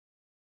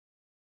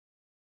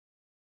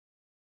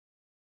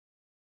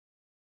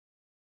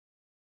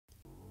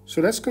So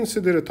let's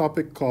consider a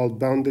topic called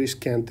boundary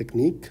scan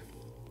technique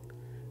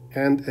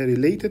and a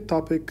related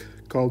topic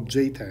called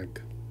JTAG.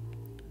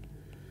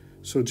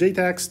 So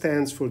JTAG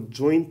stands for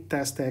Joint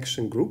Test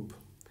Action Group,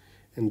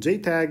 and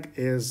JTAG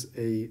is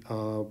a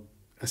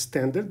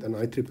standard, an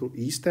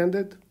IEEE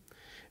standard,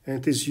 and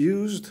it is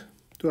used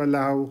to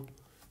allow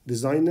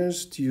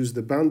designers to use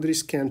the boundary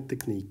scan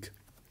technique.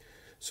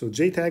 So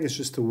JTAG is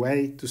just a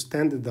way to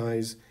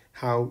standardize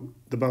how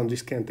the boundary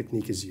scan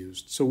technique is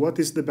used. So what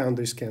is the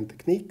boundary scan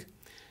technique?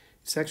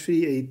 It's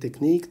actually a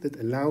technique that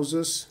allows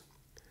us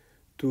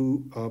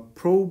to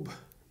probe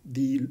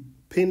the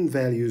pin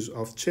values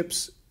of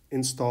chips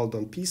installed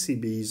on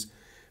PCBs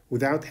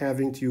without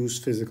having to use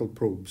physical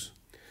probes.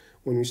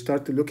 When we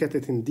start to look at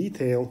it in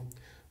detail,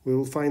 we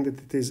will find that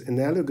it is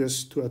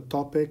analogous to a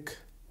topic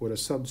or a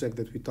subject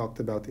that we talked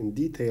about in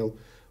detail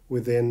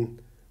within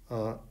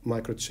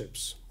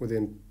microchips,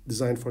 within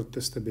design for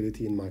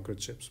testability in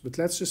microchips. But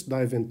let's just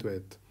dive into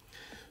it.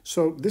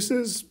 So this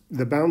is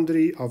the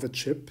boundary of a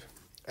chip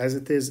as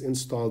it is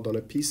installed on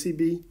a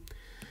PCB.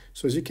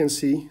 So as you can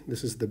see,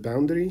 this is the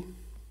boundary.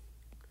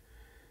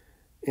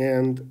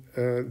 And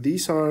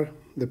these are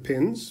the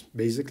pins,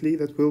 basically,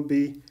 that will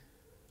be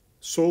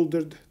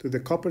soldered to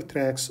the copper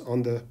tracks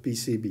on the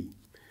PCB.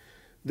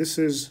 This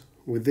is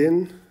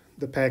within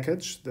the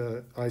package,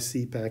 the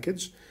IC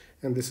package,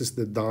 and this is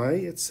the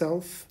die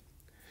itself.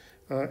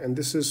 And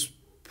this is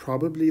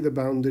probably the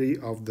boundary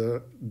of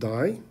the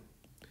die.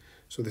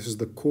 So this is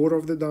the core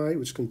of the die,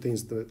 which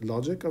contains the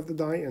logic of the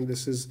die, and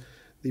this is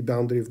the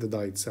boundary of the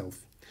die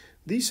itself.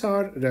 These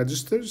are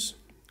registers,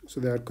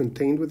 so they are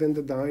contained within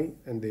the die,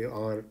 and they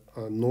are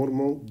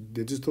normal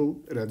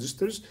digital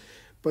registers,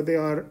 but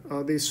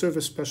they serve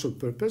a special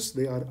purpose.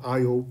 They are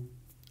I/O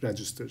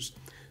registers.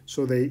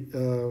 So they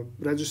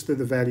register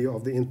the value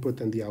of the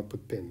input and the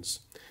output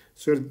pins.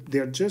 So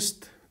they're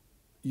just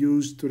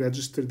used to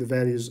register the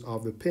values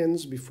of the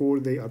pins before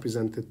they are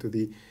presented to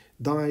the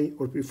die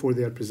or before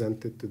they are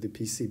presented to the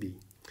PCB.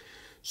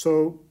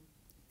 So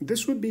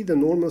this would be the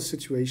normal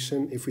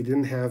situation if we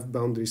didn't have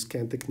boundary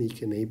scan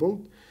technique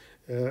enabled.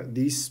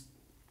 These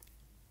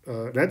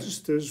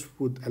registers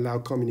would allow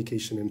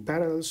communication in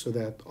parallel so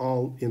that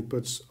all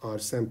inputs are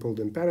sampled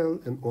in parallel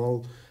and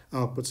all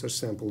outputs are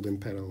sampled in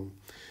parallel.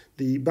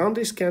 The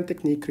boundary scan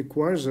technique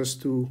requires us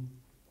to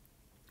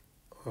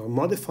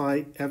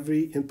modify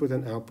every input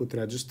and output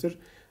register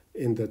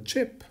in the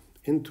chip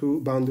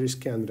into boundary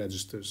scan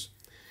registers.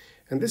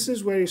 And this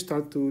is where you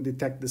start to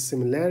detect the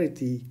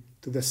similarity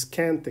to the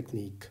scan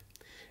technique.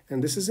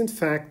 And this is in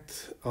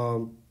fact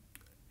a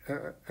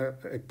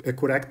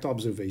correct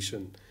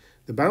observation.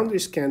 The boundary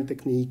scan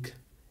technique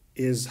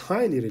is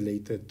highly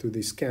related to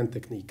the scan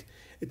technique.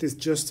 It is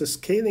just a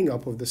scaling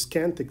up of the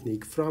scan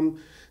technique from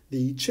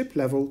the chip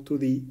level to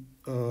the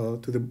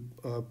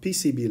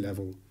PCB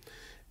level.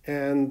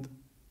 And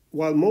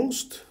while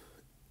most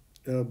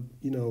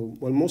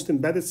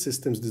embedded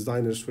systems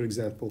designers, for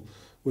example,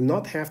 will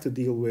not have to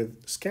deal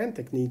with scan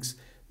techniques,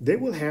 they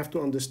will have to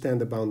understand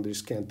the boundary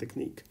scan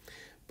technique.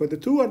 But the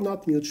two are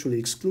not mutually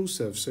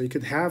exclusive. So you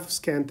could have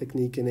scan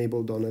technique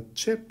enabled on a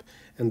chip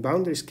and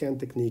boundary scan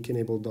technique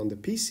enabled on the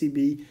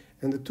PCB,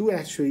 and the two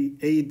actually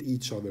aid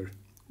each other.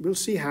 We'll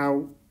see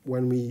how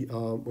when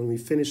we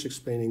finish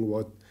explaining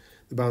what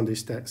the boundary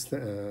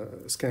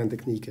scan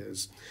technique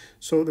is.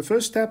 So the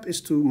first step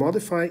is to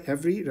modify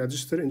every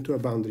register into a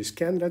boundary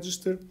scan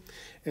register.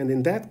 And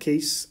in that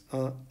case,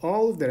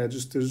 all of the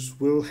registers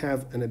will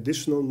have an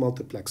additional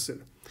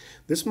multiplexer.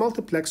 This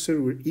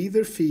multiplexer will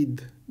either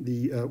feed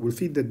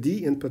the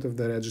D input of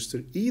the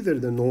register, either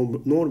the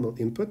normal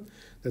input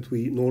that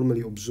we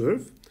normally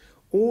observe,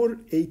 or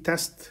a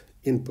test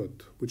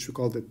input, which we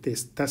call the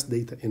test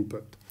data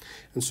input.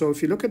 And so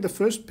if you look at the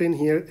first pin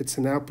here, it's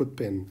an output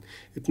pin.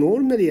 It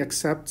normally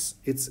accepts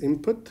its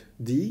input,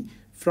 D,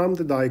 from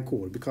the die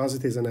core because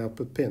it is an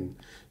output pin.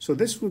 So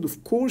this would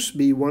of course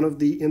be one of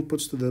the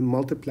inputs to the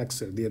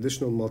multiplexer, the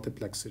additional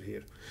multiplexer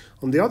here.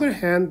 On the other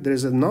hand, there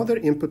is another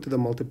input to the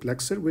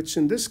multiplexer, which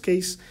in this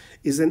case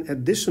is an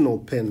additional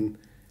pin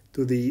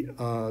to the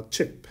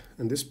chip.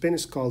 And this pin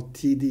is called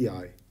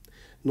TDI.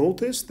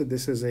 Notice that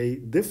this is a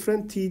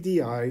different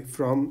TDI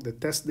from the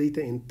test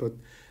data input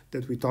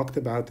that we talked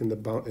about in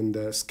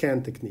the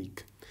scan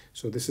technique.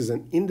 So this is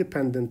an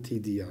independent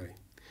TDI.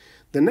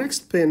 The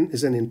next pin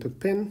is an input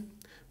pin,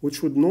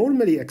 which would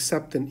normally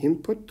accept an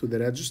input to the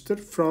register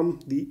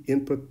from the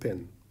input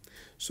pin.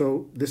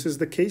 So this is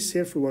the case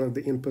here for one of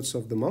the inputs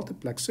of the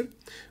multiplexer,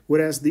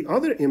 whereas the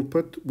other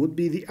input would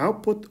be the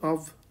output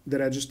of the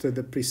register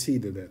that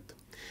preceded it.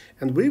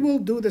 And we will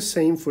do the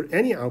same for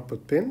any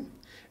output pin,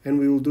 and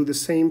we will do the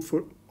same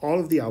for all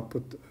of the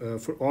output,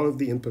 for all of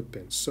the input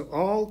pins. So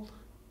all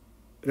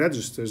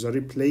registers are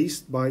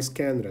replaced by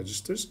scan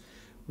registers,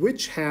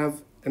 which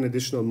have an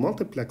additional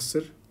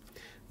multiplexer.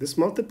 This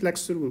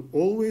multiplexer will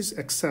always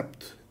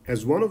accept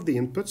as one of the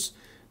inputs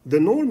the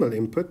normal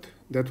input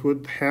that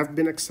would have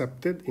been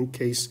accepted in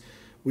case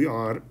we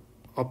are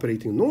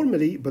operating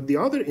normally, but the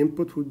other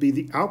input would be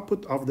the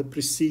output of the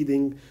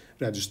preceding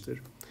register.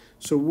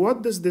 So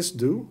what does this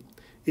do?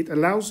 It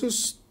allows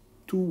us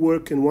to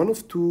work in one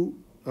of two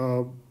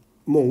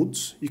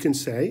modes, you can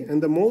say,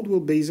 and the mode will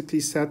basically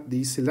set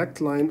the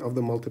select line of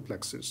the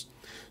multiplexers.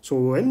 So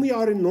when we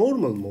are in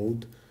normal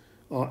mode,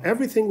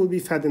 everything will be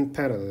fed in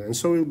parallel, and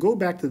so we'll go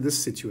back to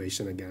this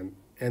situation again,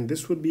 and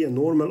this would be a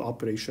normal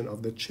operation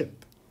of the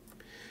chip.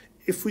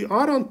 If we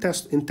are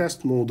in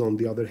test mode, on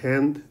the other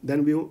hand,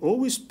 then we will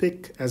always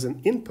pick as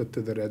an input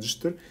to the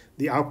register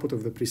the output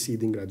of the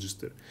preceding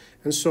register.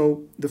 And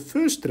so the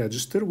first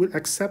register will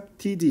accept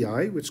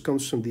TDI, which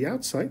comes from the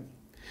outside.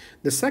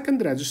 The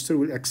second register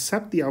will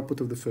accept the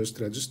output of the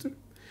first register.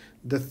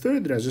 The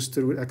third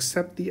register will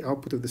accept the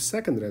output of the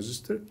second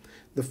register.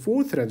 The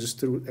fourth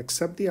register will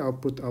accept the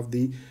output of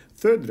the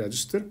third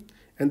register.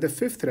 And the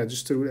fifth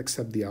register will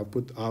accept the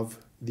output of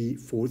the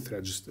fourth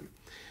register.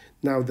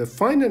 Now, the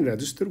final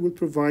register will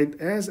provide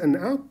as an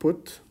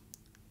output,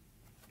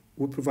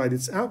 will provide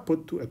its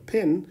output to a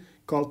pin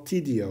called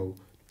TDO,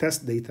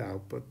 test data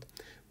output,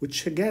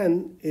 which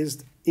again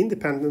is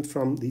independent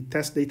from the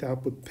test data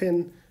output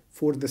pin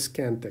for the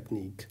scan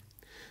technique.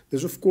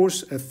 There's of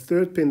course a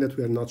third pin that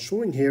we are not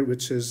showing here,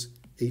 which is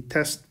a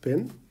test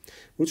pin,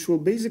 which will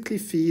basically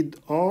feed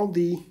all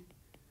the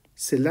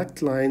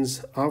select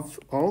lines of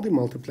all the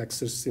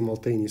multiplexers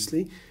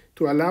simultaneously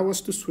to allow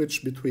us to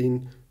switch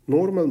between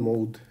normal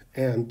mode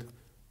and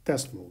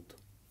test mode.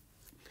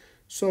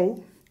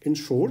 So, in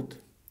short,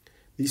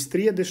 these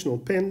three additional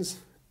pins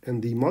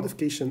and the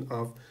modification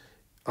of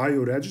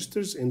I/O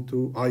registers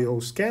into I/O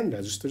scan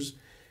registers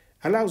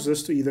allows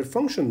us to either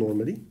function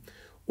normally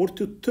or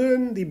to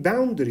turn the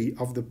boundary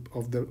of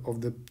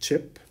the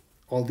chip,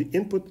 all the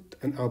input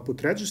and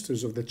output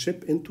registers of the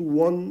chip, into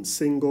one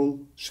single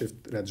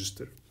shift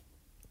register.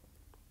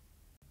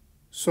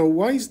 So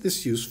why is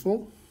this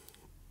useful?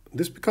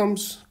 This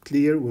becomes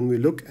clear when we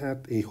look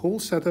at a whole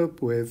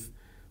setup with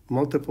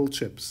multiple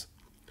chips.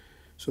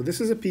 So this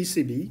is a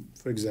PCB,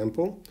 for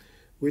example,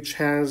 which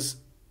has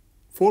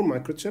 4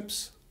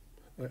 microchips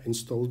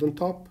installed on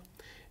top,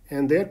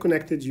 and they're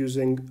connected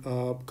using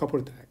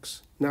copper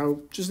tracks. Now,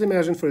 just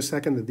imagine for a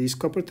second that these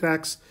copper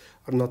tracks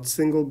are not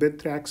single bit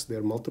tracks,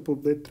 they're multiple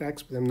bit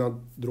tracks, but I'm not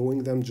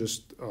drawing them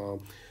just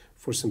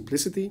for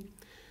simplicity.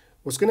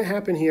 What's going to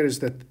happen here is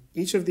that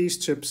each of these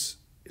chips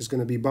is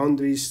going to be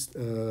boundary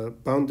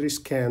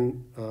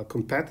scan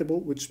compatible,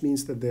 which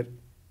means that their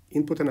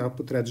input and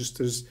output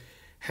registers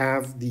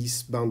have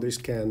these boundary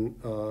scan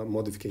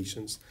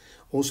modifications.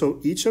 Also,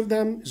 each of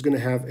them is going to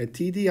have a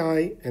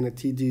TDI and a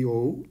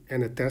TDO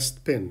and a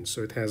test pin.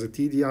 So it has a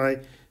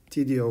TDI,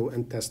 TDO,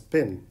 and test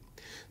pin.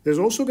 There's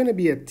also going to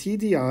be a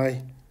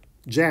TDI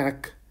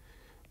jack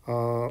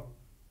and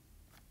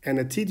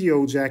a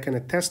TDO jack and a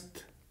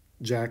test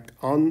jack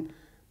on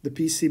the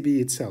PCB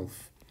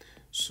itself.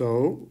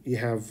 So you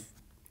have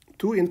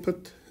 2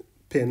 input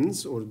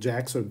pins or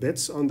jacks or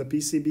bits on the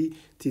PCB,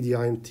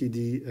 TDI and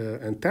TD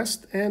and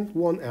test, and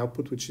 1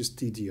 output, which is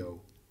TDO.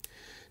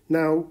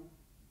 Now,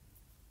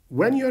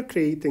 when you're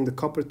creating the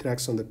copper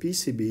tracks on the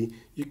PCB,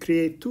 you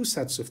create 2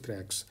 sets of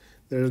tracks.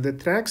 There are the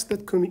tracks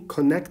that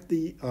connect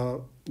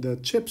the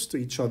chips to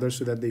each other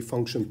so that they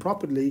function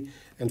properly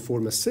and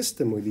form a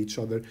system with each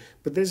other.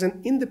 But there's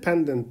an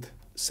independent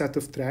set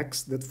of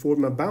tracks that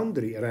form a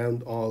boundary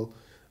around all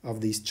of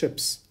these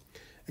chips.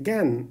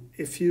 Again,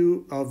 if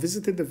you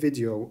visited the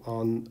video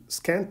on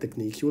scan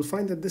technique, you will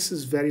find that this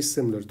is very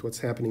similar to what's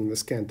happening in the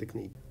scan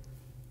technique.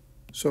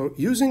 So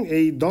using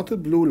a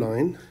dotted blue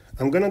line,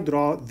 I'm going to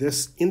draw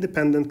this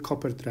independent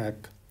copper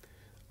track,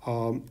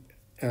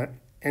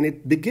 and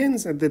it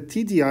begins at the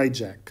TDI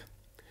jack.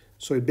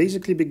 So it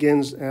basically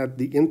begins at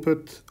the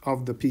input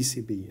of the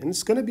PCB, and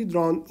it's going to be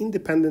drawn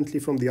independently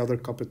from the other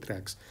copper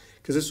tracks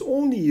because it's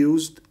only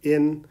used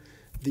in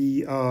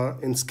the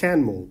in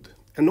scan mode.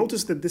 And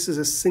notice that this is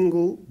a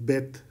single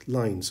bit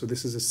line. So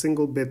this is a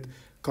single bit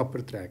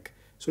copper track.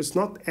 So it's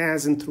not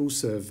as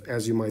intrusive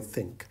as you might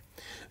think.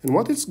 And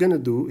what it's going to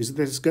do is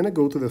that it's going to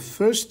go to the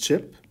first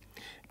chip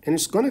and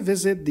it's going to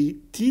visit the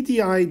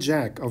TDI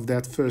jack of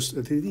that first,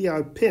 the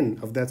TDI pin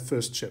of that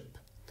first chip.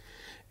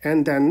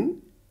 And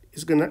then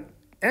it's going to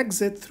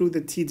exit through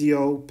the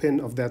TDO pin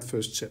of that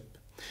first chip.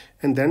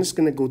 And then it's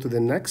going to go to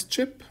the next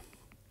chip,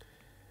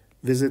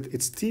 visit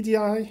its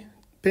TDI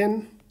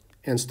pin,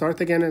 and start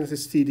again at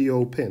its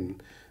TDO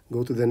pin.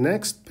 Go to the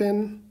next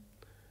pin,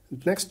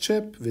 next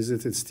chip,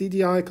 visit its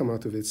TDI, come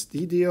out of its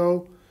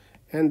TDO,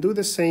 and do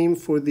the same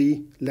for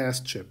the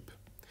last chip.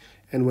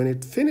 And when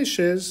it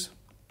finishes,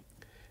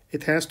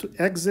 it has to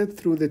exit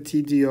through the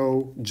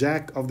TDO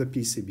jack of the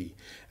PCB.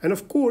 And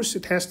of course,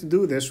 it has to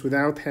do this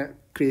without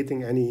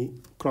creating any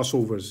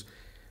crossovers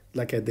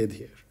like I did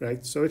here,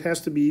 right? So it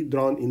has to be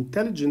drawn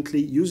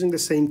intelligently using the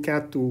same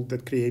CAD tool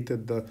that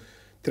created the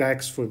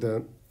tracks for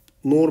the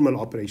normal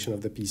operation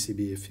of the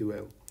PCB, if you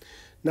will.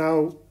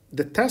 Now,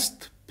 the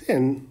test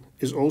pin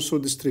is also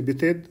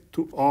distributed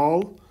to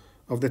all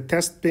of the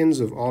test pins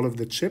of all of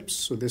the chips.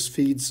 So this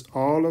feeds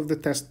all of the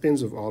test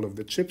pins of all of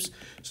the chips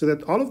so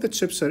that all of the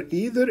chips are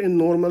either in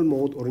normal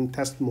mode or in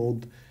test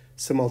mode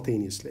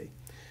simultaneously.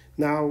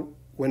 Now,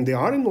 when they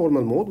are in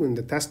normal mode, when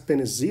the test pin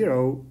is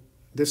 0,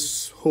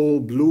 this whole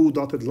blue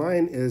dotted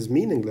line is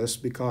meaningless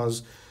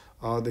because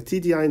the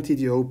TDI and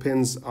TDO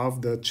pins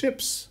of the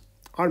chips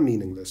are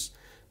meaningless.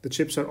 The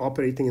chips are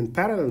operating in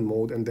parallel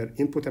mode and their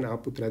input and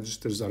output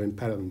registers are in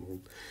parallel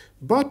mode.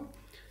 But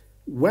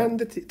when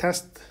the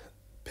test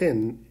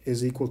pin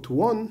is equal to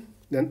 1,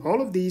 then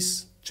all of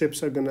these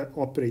chips are going to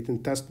operate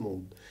in test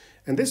mode.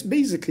 And this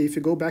basically, if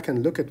you go back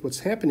and look at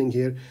what's happening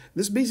here,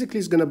 this basically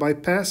is going to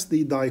bypass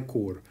the die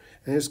core.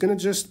 And it's going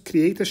to just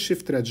create a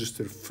shift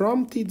register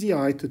from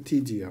TDI to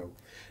TDO.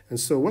 And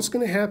so what's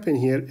going to happen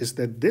here is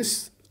that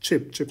this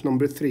chip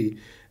number 3,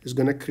 is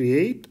going to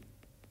create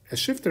a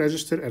shift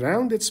register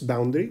around its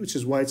boundary, which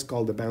is why it's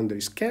called the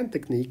boundary scan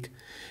technique.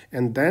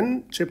 And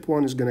then chip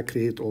 1 is going to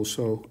create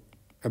also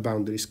a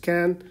boundary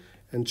scan,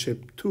 and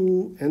chip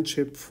 2 and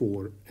chip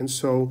 4. And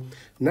so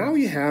now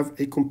you have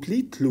a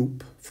complete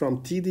loop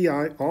from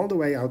TDI all the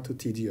way out to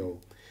TDO.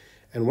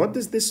 And what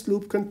does this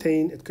loop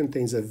contain? It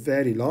contains a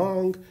very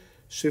long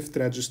shift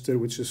register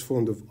which is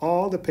formed of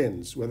all the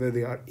pins, whether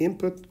they are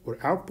input or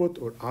output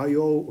or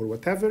I/O or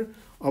whatever,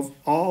 of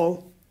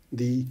all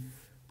the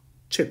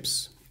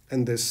chips.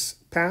 And this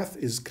path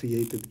is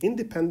created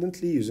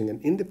independently using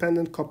an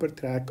independent copper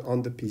track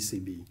on the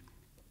PCB.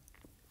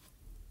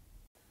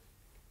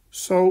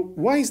 So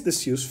why is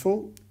this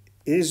useful?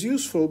 It is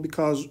useful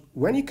because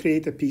when you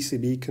create a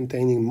PCB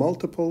containing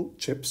multiple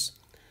chips,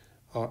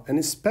 and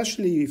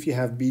especially if you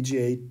have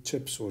BGA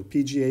chips or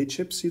PGA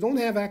chips, you don't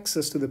have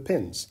access to the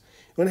pins.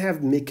 You don't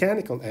have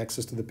mechanical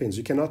access to the pins.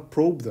 You cannot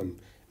probe them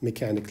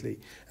mechanically.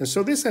 And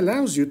so this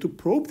allows you to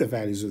probe the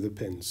values of the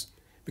pins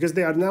because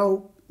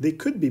they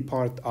could be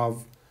part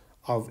of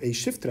a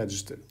shift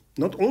register.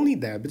 Not only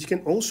that, but you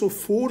can also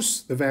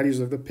force the values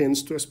of the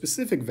pins to a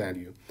specific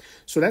value.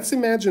 So let's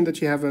imagine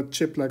that you have a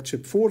chip like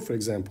chip 4, for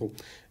example,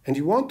 and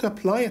you want to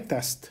apply a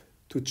test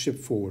to chip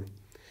 4.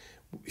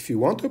 If you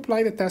want to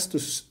apply the test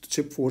to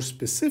chip 4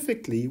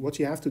 specifically, what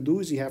you have to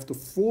do is you have to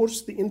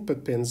force the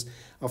input pins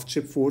of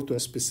chip 4 to a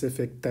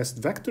specific test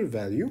vector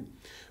value,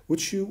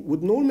 which you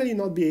would normally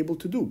not be able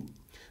to do.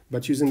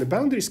 But using the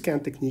boundary scan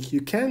technique,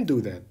 you can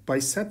do that by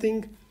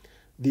setting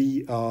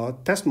the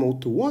test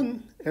mode to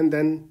 1 and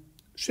then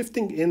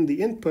shifting in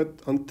the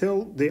input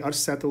until they are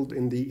settled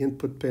in the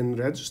input pin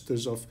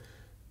registers of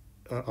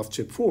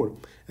chip 4.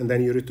 And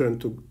then you return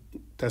to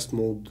test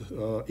mode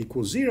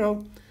equals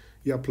 0.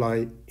 You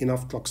apply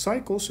enough clock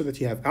cycles so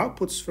that you have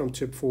outputs from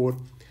chip 4.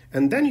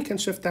 And then you can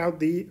shift out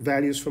the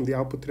values from the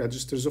output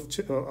registers of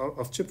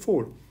chip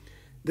 4.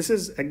 This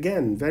is,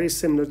 again, very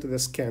similar to the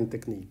scan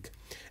technique.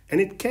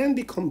 And it can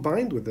be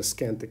combined with the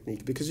scan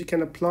technique because you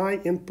can apply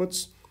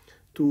inputs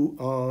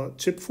to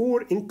chip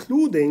 4,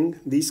 including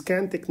the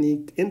scan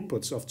technique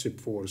inputs of chip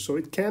 4. So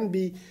it can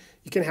be,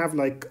 you can have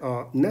like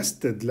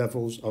nested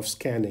levels of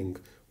scanning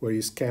where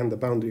you scan the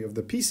boundary of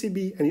the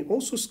PCB and you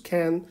also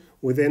scan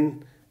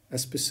within a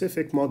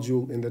specific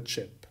module in the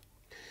chip.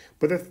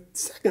 But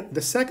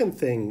the second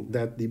thing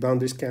that the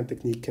boundary scan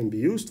technique can be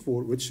used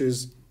for, which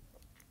is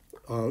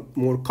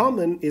more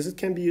common, is it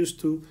can be used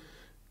to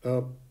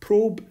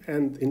probe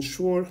and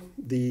ensure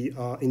the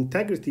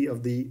integrity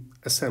of the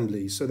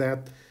assembly so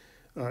that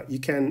you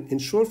can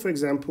ensure, for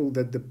example,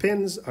 that the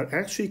pins are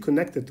actually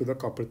connected to the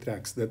copper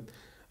tracks, that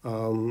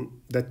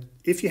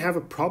if you have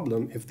a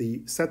problem, if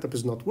the setup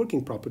is not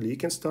working properly, you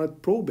can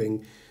start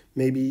probing.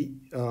 Maybe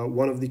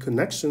one of the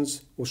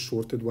connections was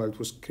shorted while it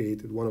was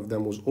created, one of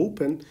them was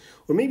open,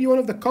 or maybe one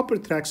of the copper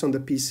tracks on the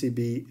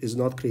PCB is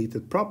not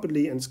created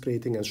properly and it's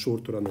creating a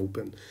short or an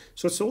open.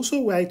 So it's also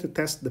a way to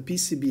test the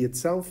PCB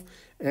itself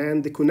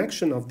and the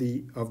connection of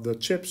the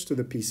chips to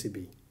the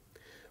PCB.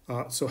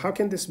 So how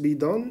can this be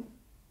done?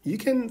 You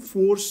can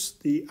force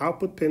the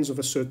output pins of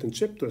a certain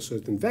chip to a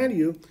certain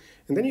value,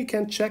 and then you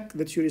can check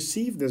that you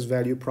receive this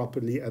value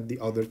properly at the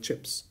other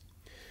chips.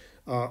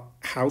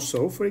 How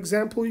so? For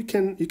example, you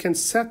can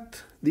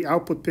set the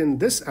output pin,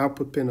 this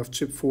output pin of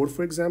chip 4,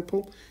 for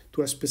example,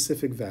 to a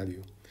specific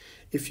value.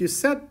 If you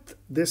set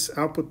this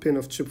output pin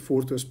of chip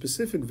 4 to a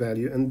specific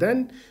value, and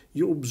then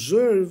you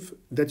observe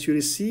that you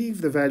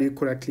receive the value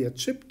correctly at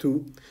chip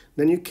 2,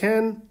 then you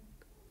can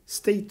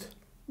state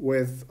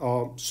with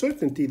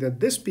certainty that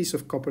this piece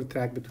of copper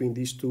track between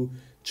these two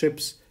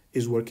chips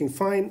is working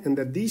fine, and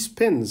that these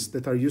pins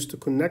that are used to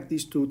connect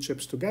these two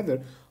chips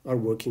together are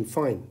working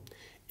fine.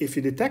 If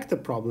you detect a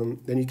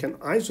problem, then you can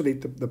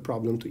isolate the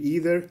problem to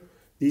either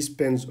these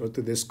pins or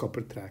to this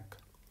copper track.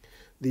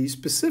 The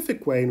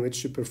specific way in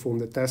which you perform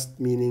the test,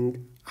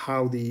 meaning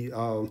how the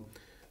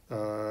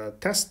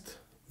test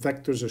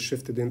vectors are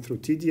shifted in through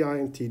TDI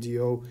and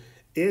TDO,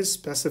 is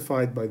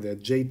specified by the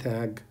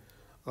JTAG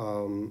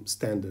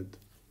standard.